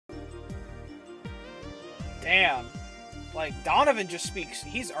man, like, Donovan just speaks,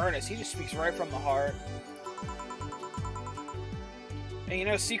 he's earnest, he just speaks right from the heart. And you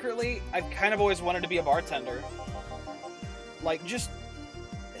know, secretly, I've kind of always wanted to be a bartender. Like, it's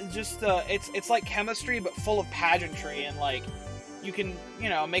like chemistry, but full of pageantry, and like, you can, you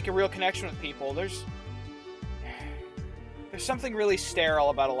know, make a real connection with people. There's something really sterile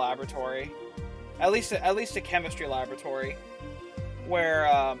about a laboratory, at least a chemistry laboratory,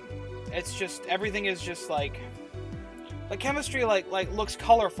 where it's just, everything is just like chemistry like looks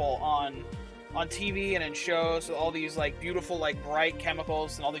colorful on TV and in shows with all these like beautiful like bright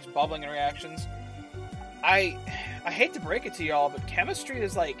chemicals and all these bubbling reactions. I hate to break it to y'all, but chemistry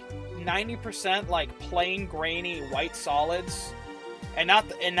is like 90% like plain grainy white solids, and not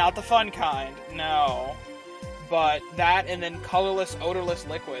the fun kind, no. But that, and then colorless, odorless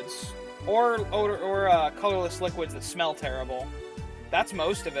liquids, or colorless liquids that smell terrible. That's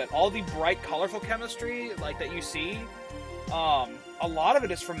most of it. All the bright, colorful chemistry like that you see, a lot of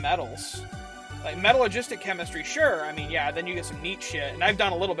it is from metals. Like metallurgistic chemistry, sure. I mean, yeah, then you get some neat shit, and I've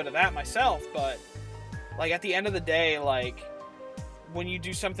done a little bit of that myself. But like at the end of the day, like when you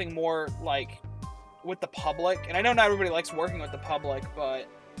do something more like with the public, and I know not everybody likes working with the public, but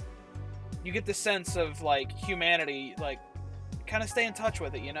you get the sense of like humanity, like kind of stay in touch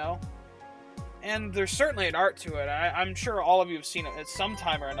with it, you know? And there's certainly an art to it. I'm sure all of you have seen it at some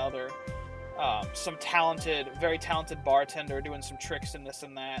time or another. Some very talented bartender doing some tricks and this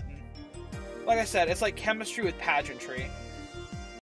and that. And like I said, it's like chemistry with pageantry.